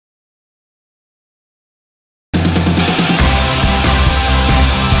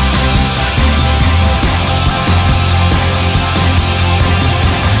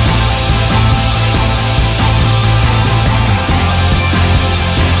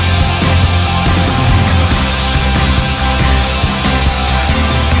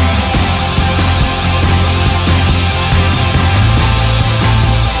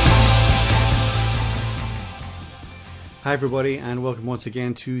Hi, everybody, and welcome once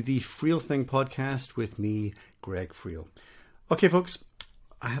again to the Freel Thing podcast with me, Greg Freel. Okay, folks,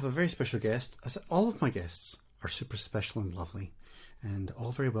 I have a very special guest. As all of my guests are super special and lovely, and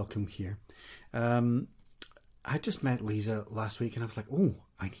all very welcome here. I just met Lisa last week, and I was like, oh,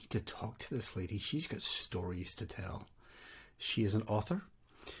 I need to talk to this lady. She's got stories to tell. She is an author,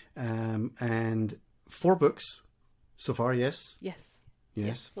 and 4 books so far, yes?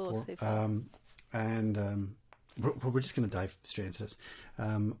 Yes, 4 so far. We're just going to dive straight into this.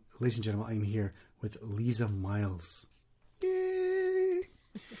 Ladies and gentlemen, I'm here with Liza Miles. Yay!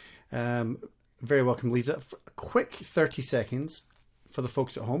 Very welcome, Lisa. For a quick 30 seconds for the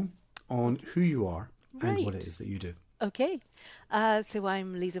folks at home on who you are and what it is that you do. Okay, so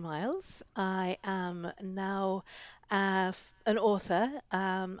I'm Liza Miles. I am now an author.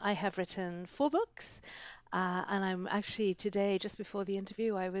 I have written 4 books. And I'm actually today, just before the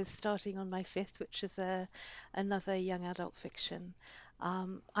interview, I was starting on my 5th, which is another young adult fiction.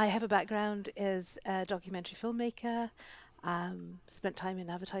 I have a background as a documentary filmmaker, spent time in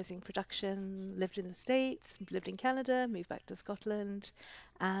advertising production, lived in the States, lived in Canada, moved back to Scotland,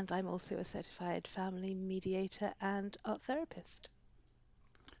 and I'm also a certified family mediator and art therapist.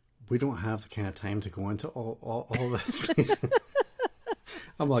 We don't have the kind of time to go into all this.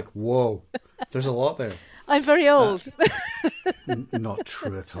 I'm like, whoa, there's a lot there. I'm very old. Not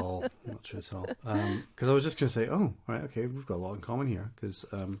true at all. Not true at all. Because I was just going to say, oh, right, okay, we've got a lot in common here. Because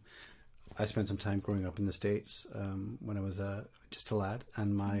I spent some time growing up in the States when I was just a lad,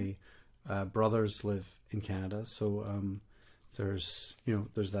 and my brothers live in Canada, so there's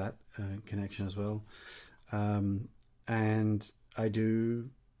that connection as well. And I do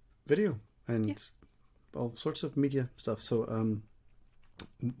video and all sorts of media stuff. So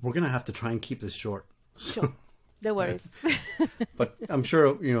we're going to have to try and keep this short. Sure, no worries. But I'm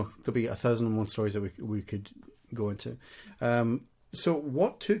sure there'll be 1,001 stories that we could go into. So,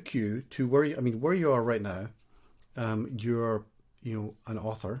 what took you to where you are right now? You're an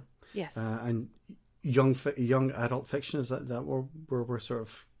author. Yes. And young adult fiction, is that where we're sort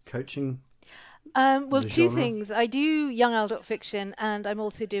of couching? Well, 2 things. I do young adult fiction, and I'm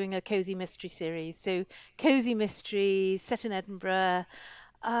also doing a cozy mystery series. So, cozy mystery set in Edinburgh.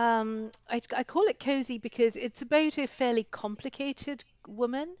 I call it cozy because it's about a fairly complicated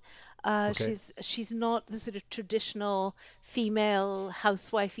woman. Okay. She's not the sort of traditional female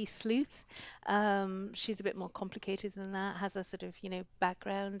housewifey sleuth. She's a bit more complicated than that. Has a sort of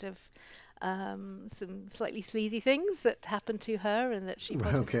background of some slightly sleazy things that happened to her and that she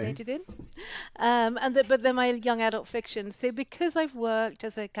participated in. But they're my young adult fiction. So because I've worked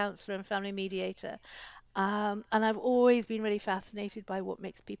as a counsellor and family mediator. And I've always been really fascinated by what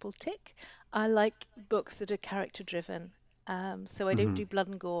makes people tick. I like books that are character driven. So I don't do blood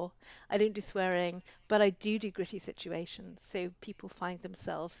and gore. I don't do swearing, but I do gritty situations. So people find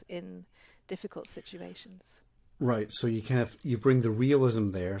themselves in difficult situations. Right. So you bring the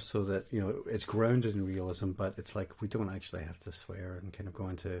realism there so that, it's grounded in realism, but it's like we don't actually have to swear and kind of go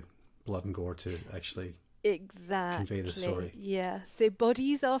into blood and gore to actually convey the story. Yeah. So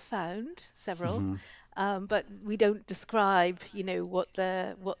bodies are found, several. But we don't describe,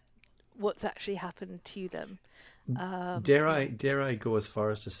 what's actually happened to them. Dare I go as far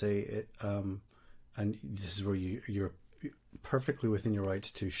as to say it? And this is where you're perfectly within your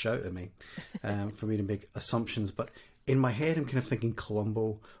rights to shout at me, for me to make assumptions. But in my head, I'm kind of thinking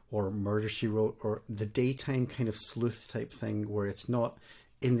Columbo or Murder, She Wrote, or the daytime kind of sleuth type thing, where it's not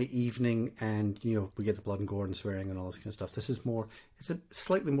in the evening and we get the blood and gore and swearing and all this kind of stuff. This is it's a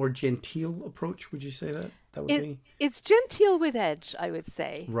slightly more genteel approach. Would you say that would be? It's genteel with edge, I would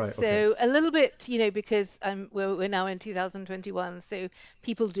say. Right. So okay. A little bit, because we're now in 2021, so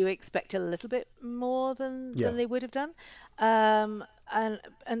people do expect a little bit more than they would have done. And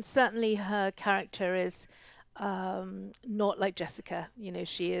certainly her character is not like Jessica.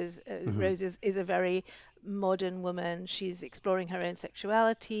 She is Rose is a very modern woman. She's exploring her own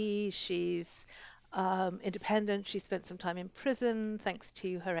sexuality. She's independent. She spent some time in prison thanks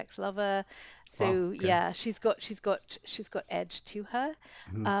to her ex-lover. So wow, okay. she's got edge to her.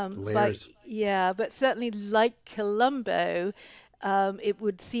 Layers. But certainly like Columbo, it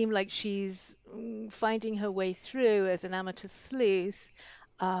would seem like she's finding her way through as an amateur sleuth.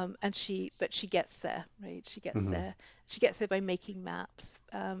 But she gets there, right? She gets there. She gets there by making maps.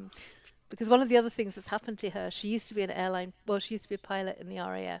 Because one of the other things that's happened to her, she used to be she used to be a pilot in the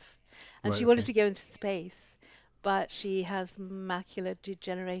RAF, and she wanted to go into space, but she has macular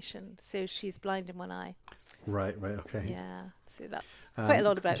degeneration, so she's blind in one eye. Right, okay. Yeah, so that's quite a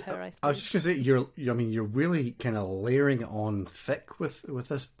lot about her, I suppose. I was just going to say, you're really kind of layering it on thick with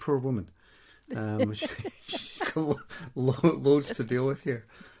this poor woman. She's got loads to deal with here,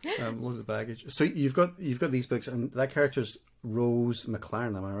 loads of baggage. So you've got these books, and that character's Rose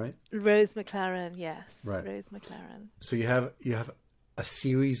McLaren. Am I right? Rose McLaren, yes, Right. Rose McLaren. So you have a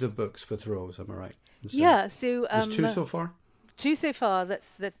series of books with Rose. Am I right in saying Yeah, so there's two so far? two so far.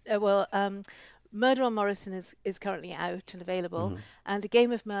 That's that. Well, Murder on Morrison is currently out and available, Hmm. and A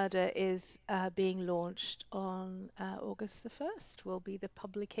Game of Murder is being launched on August the 1st. Will be the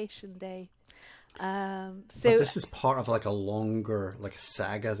publication day. But So this is part of like a longer like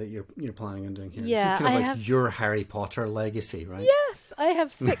saga that you're planning on doing here. This is yeah, kind I of like have. your Harry Potter legacy, right? Yes, I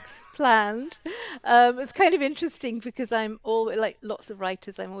have six planned. It's kind of interesting because I'm all like lots of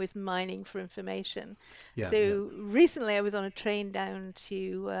writers, I'm always mining for information. Yeah, yeah. So recently I was on a train down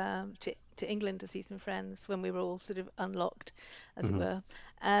to England to see some friends when we were all sort of unlocked, as it Hmm. were.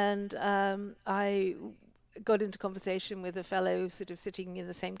 And I got into conversation with a fellow sort of sitting in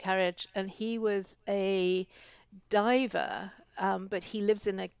the same carriage, and he was a diver, but he lives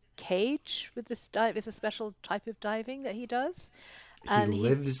in a cage with this dive. It's a special type of diving that he does, He and he's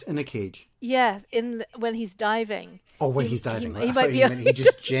lives in a cage. yeah, when he's diving, Oh, when he he's diving, right? he I might thought be. you meant he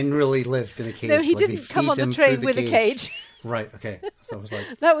just generally lived in a No, cage. he Like they didn't come feed on the him through train the with a cage. cage. Right. Okay. That was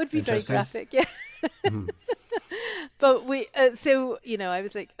like That would be very interesting. graphic, yeah. Hmm. But so I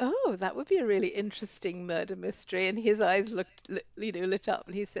was like, oh, that would be a really interesting murder mystery. And his eyes lit up,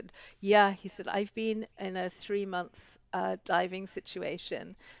 and he said, yeah, he said, I've been in a 3 month diving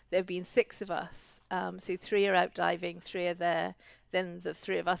situation. There have been six of us. So three are out diving, three are there. Then the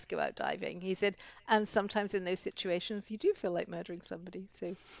three of us go out diving. He said, and sometimes in those situations, you do feel like murdering somebody.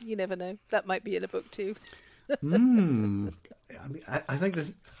 So you never know. That might be in a book too. Hmm. I mean, I think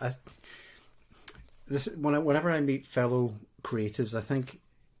whenever I meet fellow creatives, I think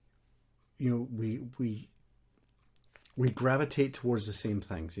we gravitate towards the same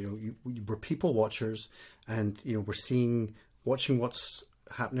things. We're people watchers, and we're watching what's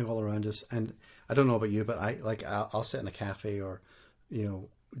happening all around us. And I don't know about you, but I'll sit in a cafe or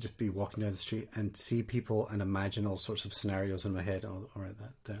just be walking down the street and see people and imagine all sorts of scenarios in my head. Oh, all right,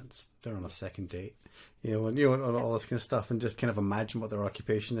 they're on a second date, and all this kind of stuff, and just kind of imagine what their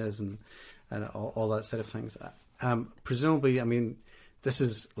occupation is and all that side of things. Presumably, I mean, this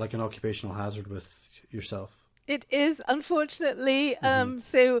is like an occupational hazard with yourself. It is, unfortunately. Hmm.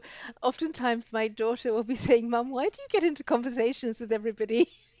 So oftentimes my daughter will be saying, Mum, why do you get into conversations with everybody?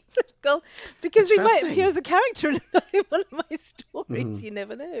 Well, because It's they might appear fascinating. as a character in one of my stories. Hmm. You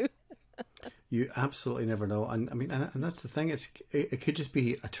never know. You absolutely never know, and I mean, and that's the thing. It could just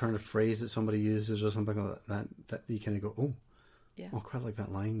be a turn of phrase that somebody uses or something like that you kind of go, oh, Yeah, I quite like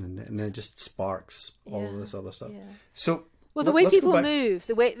that line, and then it just sparks all yeah, of this other stuff. yeah. So Well, the way let's go people back. move,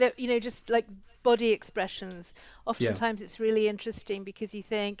 the way that, just like body expressions, Yeah. oftentimes it's really interesting because you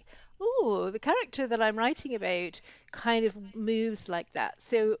think, oh, the character that I'm writing about kind of moves like that.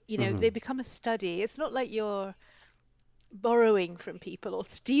 So, Hmm. they become a study. It's not like you're borrowing from people or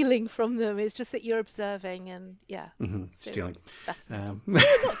stealing from them. It's just that you're observing and yeah. Hmm. So Stealing, fascinating. um, No,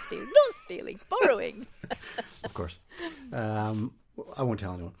 not stealing, borrowing. of course. Um, I won't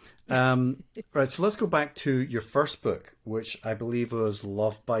tell anyone. Right. So let's go back to your first book, which I believe was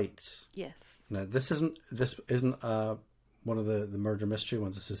Love Bites. Yes. Now, this isn't one of the murder mystery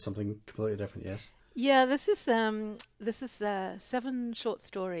ones. This is something completely different. Yes. Yeah, this is seven short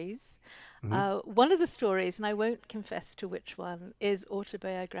stories. Hmm. One of the stories, and I won't confess to which one, is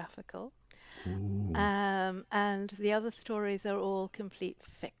autobiographical, Ooh. and the other stories are all complete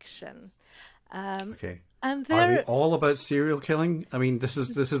fiction. Um, Okay. and Are they they're all about serial killing? I mean, this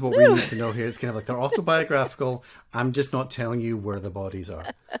is what we no, need to know here. It's kind of like they're autobiographical. I'm just not telling you where the bodies are.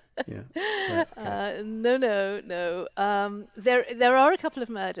 Yeah. Right. Okay. no, no, no. There are a couple of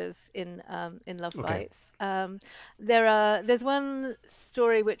murders in Love Okay. Bites. There's one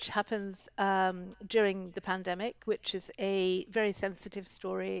story which happens during the pandemic, which is a very sensitive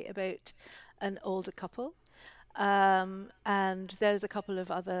story about an older couple. And there's a couple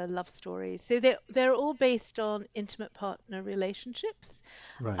of other love stories. So they're all based on intimate partner relationships.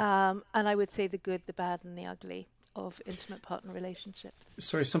 Right. And I would say the good, the bad, and the ugly of intimate partner relationships.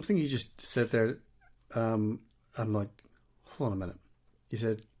 Sorry, something you just said there. I'm like, hold on a minute. You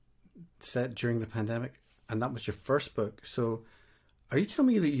said set during the pandemic, and that was your first book. So, are you telling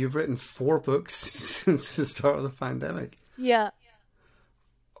me that you've written 4 books since the start of the pandemic? Yeah.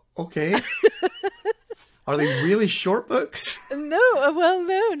 Okay. Are they really short books? No, well,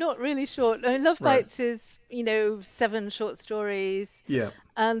 no, not really short. I mean, Love Right. Bites is, seven short stories, Yeah.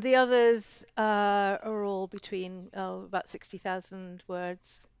 and the others are all between about 60,000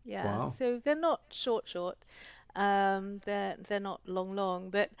 words. Yeah, Wow. so they're not short. They're not long,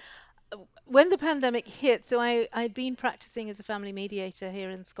 but when the pandemic hit, so I'd been practicing as a family mediator here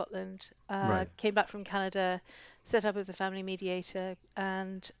in Scotland, Right. came back from Canada, set up as a family mediator,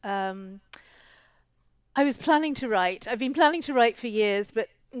 and I was planning to write. I've been planning to write for years, but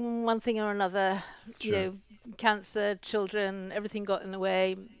one thing or another, you Sure. know, cancer, children, everything got in the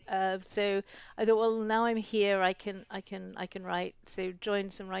way. So I thought, well, now I'm here, I can write. So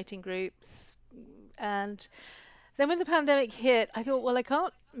joined some writing groups, and then when the pandemic hit, I thought, well, I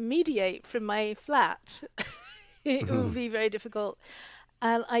can't mediate from my flat. It would be very difficult.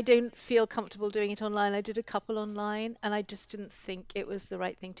 And I don't feel comfortable doing it online. I did a couple online, and I just didn't think it was the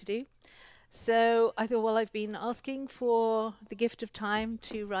right thing to do. So I thought, well, I've been asking for the gift of time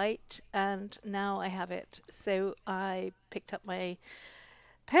to write, and now I have it. So I picked up my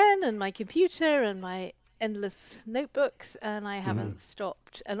pen and my computer and my endless notebooks, and I Mhm. haven't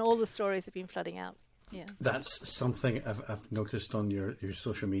stopped. And all the stories have been flooding out. Yeah. That's something I've noticed on your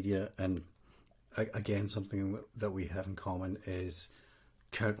social media, and again, something that we have in common is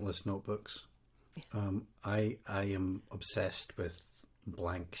countless notebooks. I am obsessed with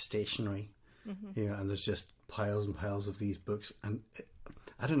blank stationery, Hmm. and there's just piles and piles of these books, and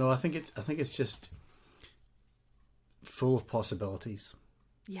I don't know. I think it's just full of possibilities.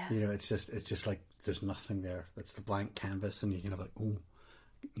 Yeah. It's just like there's nothing there. It's the blank canvas, and you can have like, oh,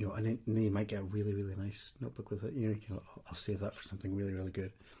 and then you might get a really really nice notebook with it. I'll save that for something really really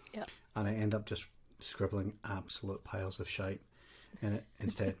good, Yeah. and I end up just scribbling absolute piles of shite in it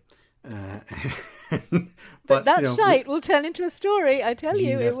instead. Uh, But but that shite will turn into a story. I tell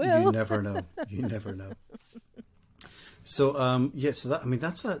you, it you will. never know. You never know. So yeah, so that, I mean,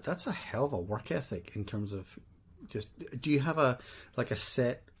 that's a hell of a work ethic in terms of just. Do you have a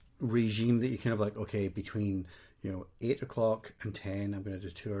set regime that you kind of like? Okay, between 8 o'clock and 10, I'm going to do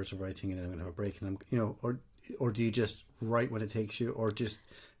 2 hours of writing, and then I'm going to have a break, and or do you just write when it takes you, or just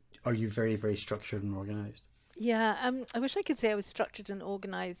are you very very structured and organized? Yeah, I wish I could say I was structured and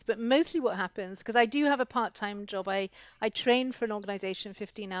organized, but mostly what happens, because I do have a part-time job, I train for an organization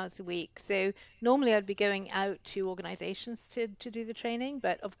 15 hours a week. So normally I'd be going out to organizations to do the training,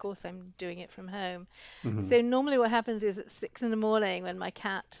 but of course I'm doing it from home. Hmm. So normally what happens is at 6 in the morning when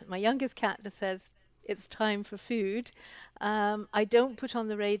my youngest cat just says it's time for food, I don't put on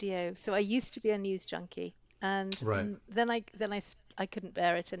the radio. So I used to be a news junkie, and Right. then I couldn't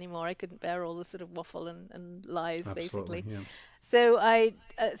bear it anymore. I couldn't bear all the sort of waffle and lies, Absolutely. basically. Yeah. So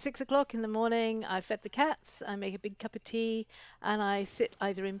at 6 o'clock in the morning, I fed the cats, I make a big cup of tea, and I sit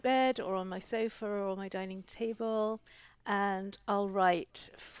either in bed or on my sofa or on my dining table, and I'll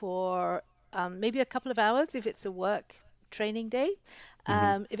write for maybe a couple of hours if it's a work training day.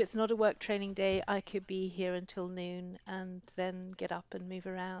 Hmm. If it's not a work training day, I could be here until noon and then get up and move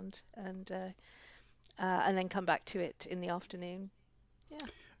around and then come back to it in the afternoon. Yeah.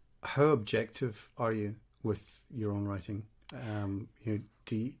 How objective are you with your own writing? Do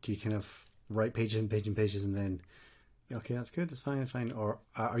you kind of write pages and pages and pages, and then okay, that's good, that's fine, that's fine, or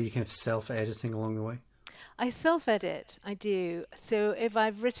are you kind of self-editing along the way? I self-edit, I do. So if say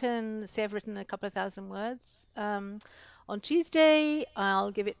I've written a couple of thousand words, on Tuesday,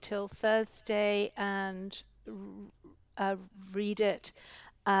 I'll give it till Thursday and uh, read it.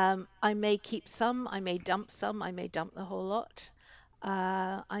 I may keep some, I may dump some, I may dump the whole lot.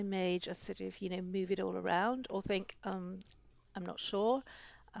 I may just sort of, move it all around or think, I'm not sure.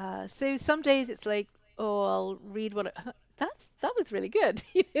 So some days it's like, oh, I'll read that was really good.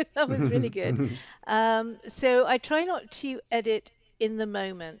 That was really good. So I try not to edit in the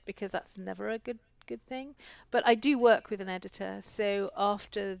moment because that's never a good thing. But I do work with an editor. So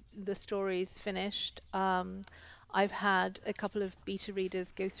after the story's finished, I've had a couple of beta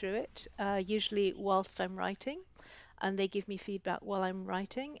readers go through it, usually whilst I'm writing, and they give me feedback while I'm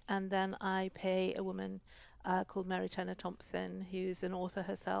writing, and then I pay a woman called Mary Turner Thompson, who's an author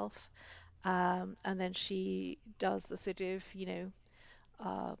herself, and then she does the sort of,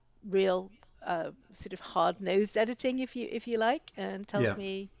 uh, real sort of hard-nosed editing, if you like, and tells Yeah.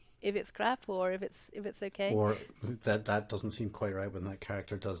 me if it's crap or if it's okay. Or that doesn't seem quite right when that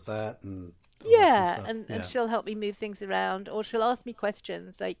character does that and all that kind of Yeah, stuff. and Yeah. she'll help me move things around, or she'll ask me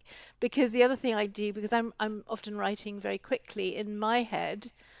questions, like because the other thing I do, because I'm often writing very quickly in my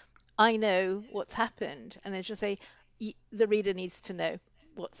head, I know what's happened, and then she'll say, The reader needs to know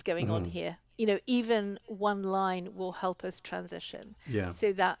what's going on Hmm. here. Even one line will help us transition. Yeah.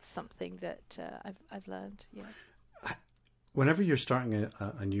 So that's something that I've learned. Yeah. Whenever you're starting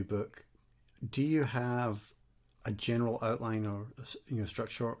a new book, do you have a general outline or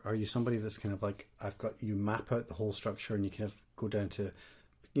structure? Or are you somebody that's kind of like you map out the whole structure and you kind of go down to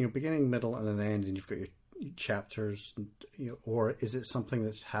beginning, middle, and an end, and you've got chapters, or is it something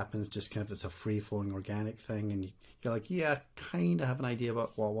that happens just kind of it's a free flowing organic thing, and you're like, yeah, kind of have an idea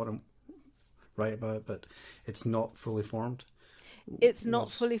about what I'm right about, but it's not fully formed. It's not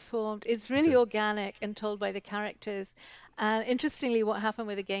What's fully formed. It's really okay? organic and told by the characters. And interestingly, what happened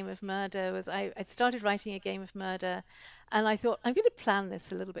with A Game of Murder was I started writing A Game of Murder, and I thought, I'm going to plan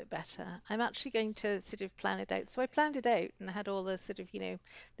this a little bit better. I'm actually going to sort of plan it out. So I planned it out and I had all the sort of,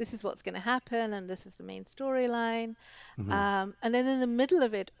 this is what's going to happen, and this is the main storyline. Hmm. And then in the middle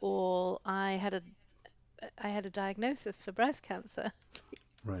of it all, I had a diagnosis for breast cancer.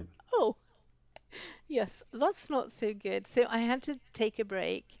 Right. Oh, yes, that's not so good. So I had to take a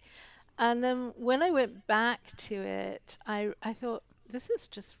break. And then when I went back to it, I thought, this is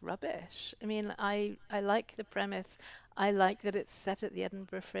just rubbish. I mean, I like the premise. I like that it's set at the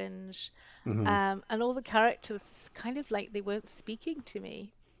Edinburgh Fringe. Hmm. And all the characters kind of like they weren't speaking to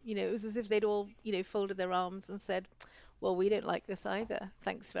me. It was as if they'd all, folded their arms and said, well, we don't like this either.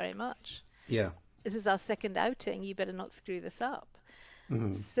 Thanks very much. Yeah. This is our second outing. You better not screw this up.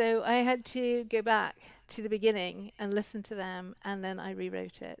 Hmm. So I had to go back to the beginning and listen to them, and then I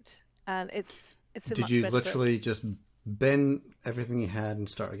rewrote it. And it's a Did much you better book. literally just bin everything you had and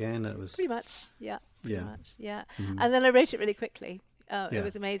start again? It was Pretty much, yeah, pretty yeah. much, yeah. Hmm. And then I wrote it really quickly. It Yeah.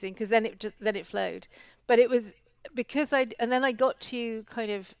 was amazing because then it flowed. But it was because and then I got to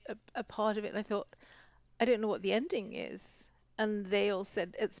kind of a part of it, and I thought, I don't know what the ending is. And they all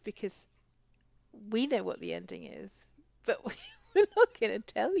said it's because we know what the ending is, but we're not going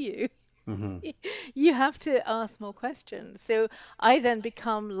to tell you. Hmm. You have to ask more questions. So I then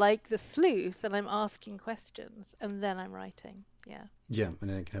become like the sleuth and I'm asking questions and then I'm writing. Yeah. Yeah, and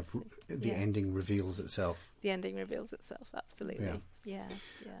then kind So, of the yeah. ending reveals itself. The ending reveals itself. Yeah. Absolutely. Yeah.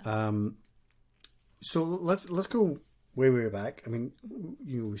 Yeah. So let's go way back. I mean,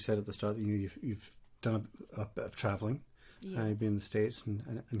 we said at the start that you've done a bit of traveling, Yeah. you've been in the States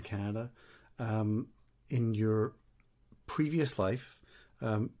and Canada. In your previous life,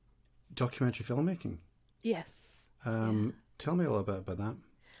 documentary filmmaking. Yes. Tell me a little bit about that.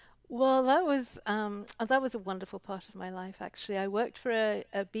 Well, that was a wonderful part of my life, actually. I worked for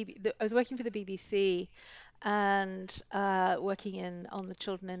I was working for the BBC and working on the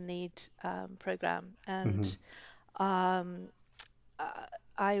Children in Need program. Hmm. And um, uh,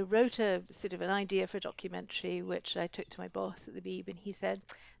 I wrote a sort of an idea for a documentary, which I took to my boss at the Beeb, and he said,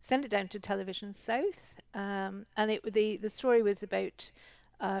 "Send it down to Television South." And the story was about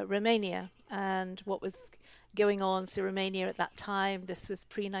Romania and what was going on. So Romania at that time, this was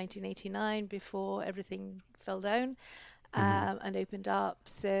pre 1989, before everything fell down Hmm. and opened up.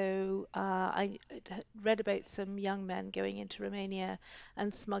 So I had read about some young men going into Romania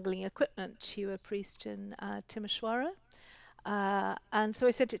and smuggling equipment to a priest in Timișoara. And so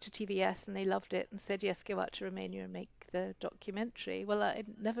I sent it to TVS and they loved it and said, yes, go out to Romania and make the documentary. Well, I'd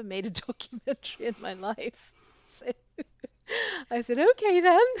never made a documentary in my life. So I said, okay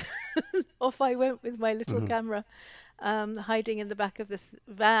then. Off I went with my little Hmm. camera, hiding in the back of this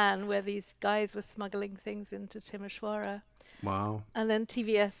van where these guys were smuggling things into Timișoara. Wow. And then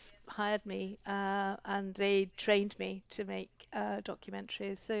TVS hired me and they trained me to make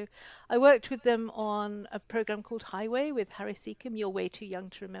documentaries. So I worked with them on a program called Highway with Harry Seacombe. You're way too young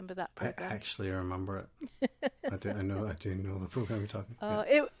to remember that I program. actually remember it. I do know the program you're talking.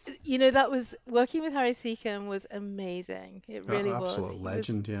 Yeah. That was working with Harry Seacombe was amazing. It really was. Absolute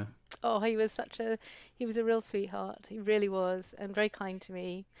legend. Yeah. He was a real sweetheart. He really was, and very kind to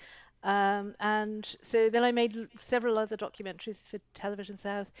me. And so then I made several other documentaries for Television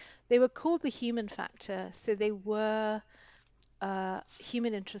South. They were called The Human Factor. So they were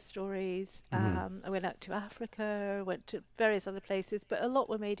human interest stories. Hmm. I went out to Africa, went to various other places, but a lot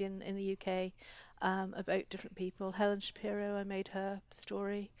were made in the UK about different people. Helen Shapiro, I made her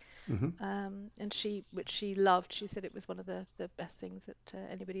story, Hmm. and which she loved. She said it was one of the best things that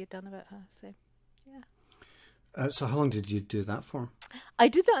anybody had done about her. So, yeah. So how long did you do that for? I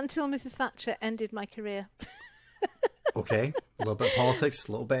did that until Mrs. Thatcher ended my career. Okay, a little bit of politics,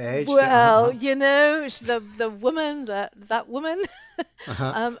 a little bit of age. Well, the woman, that woman.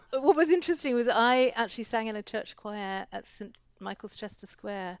 Uh-huh. What was interesting was I actually sang in a church choir at St Michael's Chester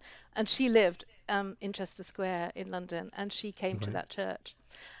Square, and she lived in Chester Square in London, and she came to Right. that church.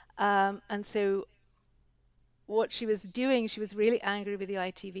 And so what she was doing, she was really angry with the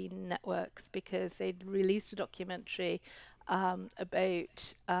ITV networks because they'd released a documentary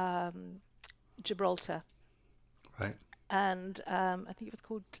about Gibraltar. Right. And I think it was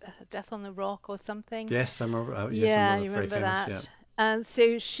called Death on the Rock or something. Yes, I remember. Yes, I Yeah, remember you that. Very remember famous. Yeah. that. And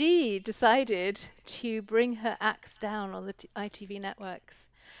so she decided to bring her axe down on the ITV networks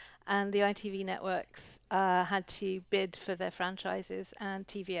and the ITV networks had to bid for their franchises, and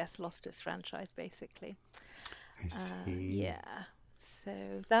TVS lost its franchise basically. I see. Yeah, so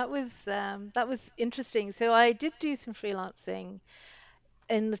that was interesting. So I did do some freelancing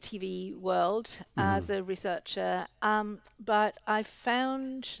in the TV world Hmm. as a researcher, but I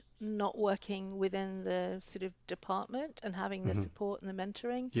found not working within the sort of department and having the Hmm. support and the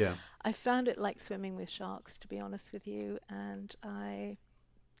mentoring. Yeah. I found it like swimming with sharks, to be honest with you, and I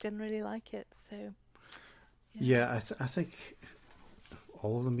didn't really like it. So yeah. Yeah, I think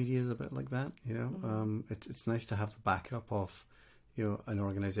all of the media is a bit like that. Mm, It's nice to have the backup of, an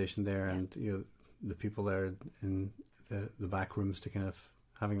organization there, yeah, and the people there in the back rooms to kind of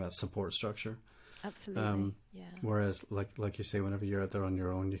having that support structure. absolutely. Um, Yeah. Whereas, like you say, whenever you're out there on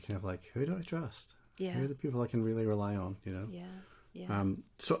your own, you kind of like, who do I trust? Who Yeah. are the people I can really rely on? Yeah. Yeah.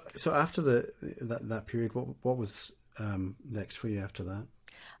 So after that period, what was next for you after that?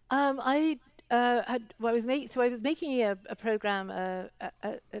 I had well, I was making a program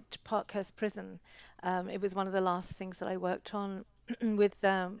at Parkhurst Prison. It was one of the last things that I worked on with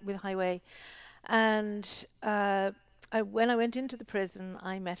Highway, and when I went into the prison,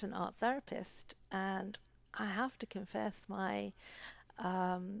 I met an art therapist, and I have to confess, I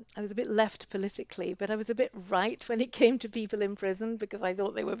was a bit left politically, but I was a bit right when it came to people in prison because I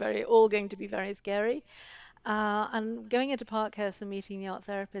thought they were very all going to be very scary. And going into Parkhurst and meeting the art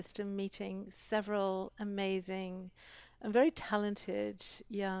therapist and meeting several amazing and very talented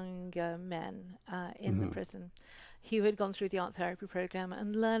young men in the Hmm. prison who had gone through the art therapy program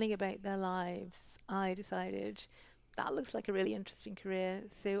and learning about their lives, I decided that looks like a really interesting career.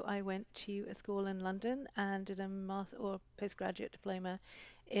 So I went to a school in London and did a master or postgraduate diploma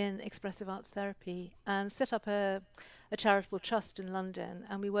in expressive arts therapy and set up a charitable trust in London.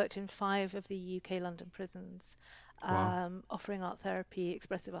 And we worked in 5 of the UK London prisons, Wow. offering art therapy,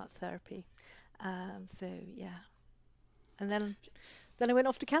 expressive arts therapy. So yeah, and then I went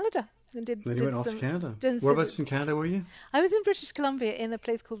off to Canada and Then you went did off to some Canada. did some. Whereabouts in Canada were you? I was in British Columbia in a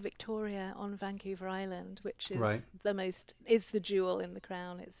place called Victoria on Vancouver Island, which is Right. is the jewel in the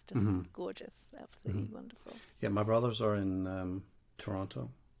crown. It's just Hmm. gorgeous, Hmm. absolutely wonderful. Yeah, my brothers are in Toronto,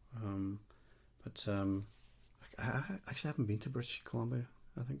 um, but I actually haven't been to British Columbia.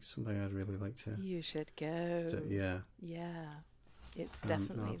 I think it's something I'd really like You should to go. do. Yeah, Yeah, it's no,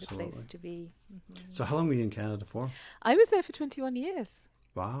 definitely the place absolutely. to be. So how long were you in Canada for? I was there for 21 years.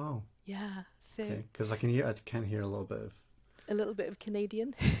 Wow. Yeah, so Okay, because I can hear a little bit of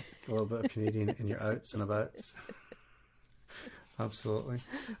Canadian. a little bit of Canadian in your outs and abouts. Absolutely.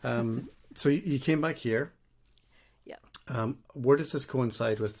 Um, so you came back here. Yeah, Where does this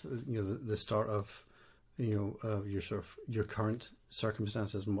coincide with the start of your sort of your current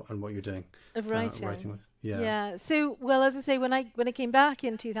circumstances and what you're doing of writing writing. with? Yeah. Yeah. So, well, as I say, when I came back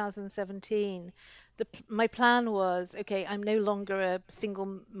in 2017, my plan was, okay, I'm no longer a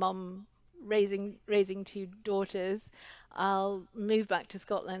single mum raising 2 daughters. I'll move back to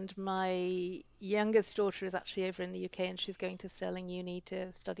Scotland. My youngest daughter is actually over in the UK, and she's going to Stirling Uni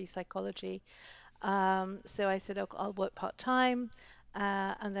to study psychology. So I said, okay, I'll work part time,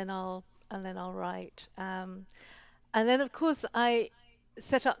 and then I'll write. And then, of course, I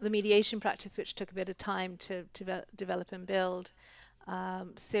set up the mediation practice, which took a bit of time to develop and build.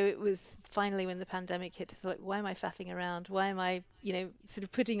 So it was finally when the pandemic hit, it's like, why am I faffing around? Why am I, sort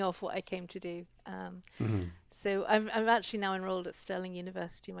of putting off what I came to do? Hmm. So I'm actually now enrolled at Stirling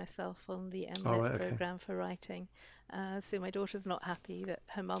University myself on the All MLit right. Okay. program for writing. So my daughter's not happy that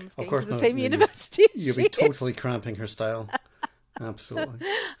her mum's Of going to course the not. same No, university as you'll she be totally is. cramping her style. Absolutely.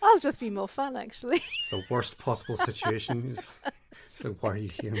 I'll just be more fun, actually. It's the worst possible situation. So why are you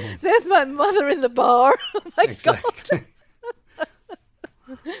here, Mum? There's my mother in the bar. Oh my God. Exactly.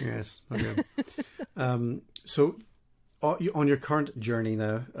 Yes. Okay. So on your current journey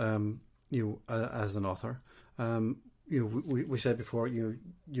now, as an author, we said before, you're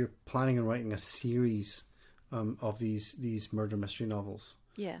planning on writing a series of these murder mystery novels.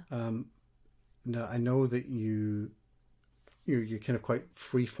 Yeah. Now I know that you're kind of quite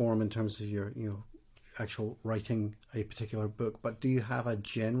free form in terms of your actual writing a particular book, but do you have a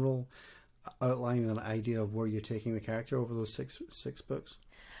general outline and an idea of where you're taking the character over those six books?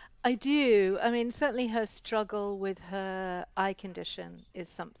 I do. I mean, certainly her struggle with her eye condition is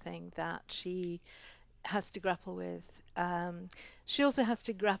something that she has to grapple with. She also has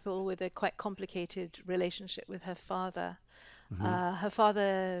to grapple with a quite complicated relationship with her father. Hmm. Her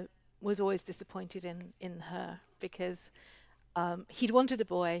father was always disappointed in her because he'd wanted a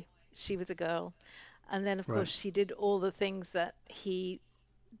boy, she was a girl. And then, of course, Right. she did all the things that he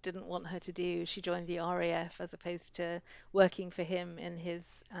didn't want her to do. She joined the RAF as opposed to working for him in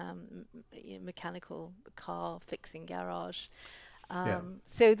his mechanical car fixing garage. Yeah.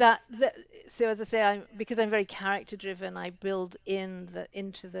 So as I say, because I'm very character driven, I build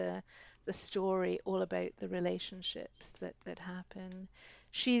into the story all about the relationships that happen.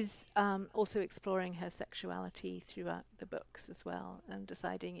 She's also exploring her sexuality throughout the books as well, and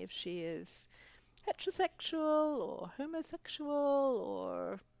deciding if she is heterosexual or homosexual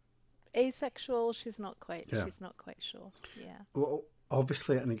or asexual. Yeah. She's not quite sure. Yeah. Well,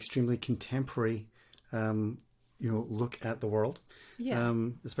 obviously an extremely contemporary, um, look at the world, Yeah.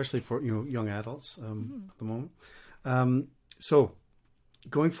 especially for young adults Mhm. at the moment. So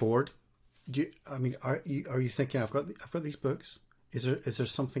going forward, are you thinking I've got these books? Is there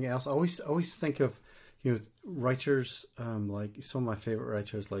something else? I always think of writers, like some of my favorite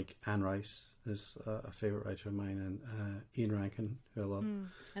writers, like Anne Rice is a favorite writer of mine, and Ian Rankin, who I love.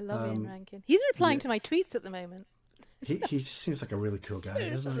 I love Ian Um, Rankin. He's replying yeah, to my tweets at the moment. he just seems like a really cool guy, Such a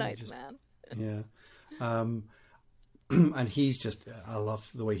doesn't he? nice man. Yeah. Um, and he's just, I love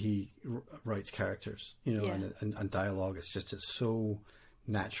the way he writes characters, Yeah. and dialogue. It's so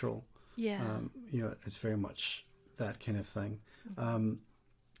natural. Yeah. It's very much that kind of thing. Mhm.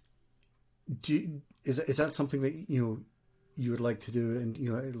 Is that something that you would like to do? And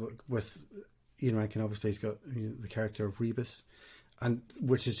look, with Ian Rankin, obviously he's got the character of Rebus, and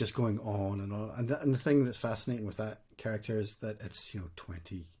which is just going on and on. And the thing that's fascinating with that character is that it's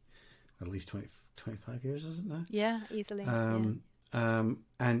 20, at least 20, 25 years, isn't it now? Yeah, easily.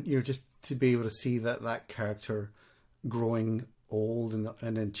 And just to be able to see that character growing old and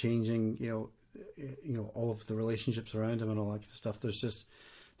then changing, all of the relationships around him and all that kind of stuff.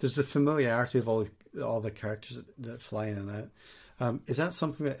 There's the familiarity of all the characters that fly in and out. Is that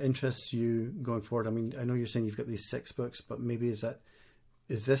something that interests you going forward? I mean, I know you're saying you've got these 6 books, but maybe is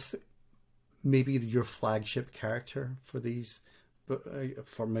this maybe your flagship character for these,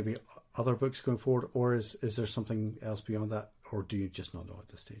 for maybe other books going forward, or is there something else beyond that, or do you just not know at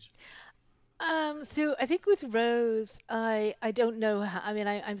this stage? So I think with Rose, I don't know how, I mean,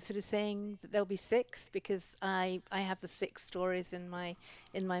 I'm sort of saying that there'll be 6 because I have the 6 stories in my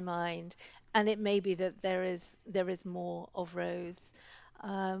mind, and it may be that there is more of Rose.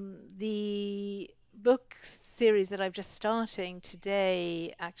 The book series that I'm just starting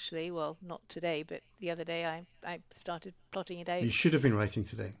today, actually, well, not today, but the other day I started plotting it You out. should have been writing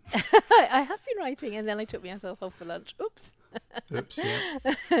today. I have been writing, and then I took myself off for lunch. Oops. Oops.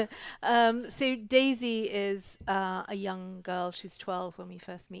 Yeah. So Daisy is a young girl. She's 12 when we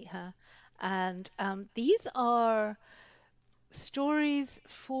first meet her. And these are stories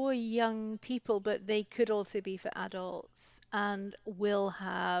for young people, but they could also be for adults and will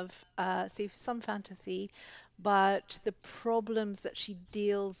have, so some fantasy, but the problems that she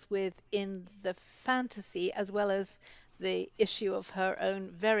deals with in the fantasy, as well as the issue of her own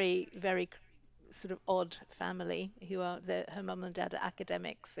very, very sort of odd family who are her mum and dad are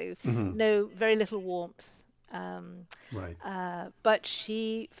academics, so Hmm. no, very little warmth. Um, Right. but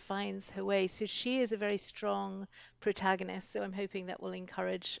she finds her way. So she is a very strong protagonist. So I'm hoping that will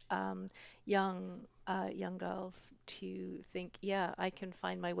encourage young girls to think, yeah, I can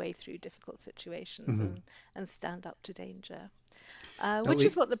find my way through difficult situations Hmm. and stand up to danger, At which is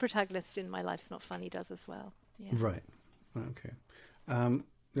least, what the protagonist in My Life's Not Funny does as well. Yeah. right. Okay.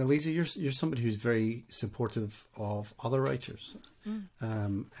 Now, Lisa, you're somebody who's very supportive of other writers,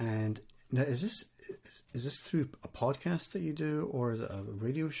 Mm. and now is this through a podcast that you do, or is it a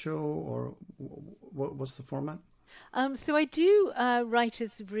radio show, or what's the format? So I do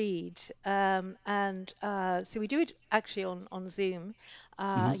writers read, and so we do it actually on Zoom. Hmm.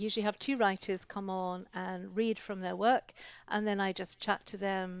 I usually have 2 writers come on and read from their work, and then I just chat to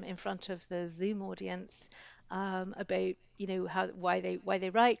them in front of the Zoom audience about how why they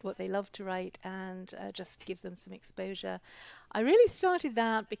write, what they love to write, and just give them some exposure. I really started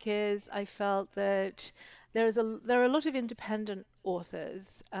that because I felt that there are a lot of independent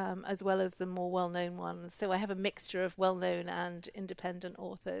authors, as well as the more well-known ones. So I have a mixture of well-known and independent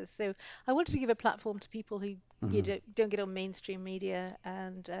authors. So I wanted to give a platform to people who Hmm. don't get on mainstream media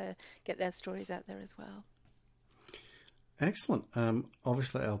and get their stories out there as well. Excellent.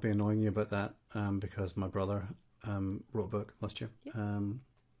 Obviously, I'll be annoying you about that, because my brother wrote a book last year. Yeah,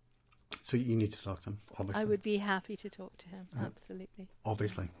 So you need to talk to him. I Obviously, would be happy to talk to him. Absolutely.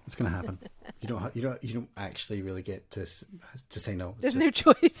 obviously, it's going to happen. You don't actually really get to say no. It's There's just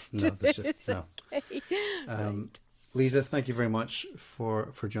no choice no. to There's it. just It's no. okay. Right. Lisa, thank you very much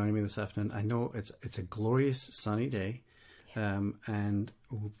for joining me this afternoon. I know it's a glorious sunny day, and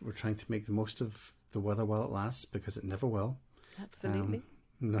we're trying to make the most of the weather while it lasts, because it never will. Um, Absolutely.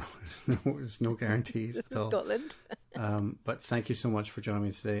 No, no, there's no guarantees This at is all. Scotland. But thank you so much for joining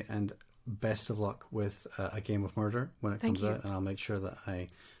me today, and best of luck with A Game of Murder when it Thank comes you. out, and I'll make sure that I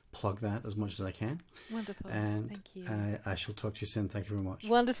plug that as much as I can. Wonderful. And Thank you. I shall talk to you soon. Thank you very much.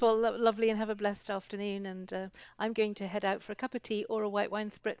 Wonderful, lovely, and have a blessed afternoon. And I'm going to head out for a cup of tea or a white wine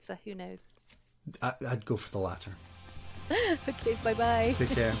spritzer. Who knows? I'd go for the latter. Okay, bye-bye.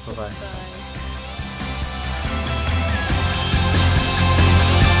 Take care. Bye bye. Bye.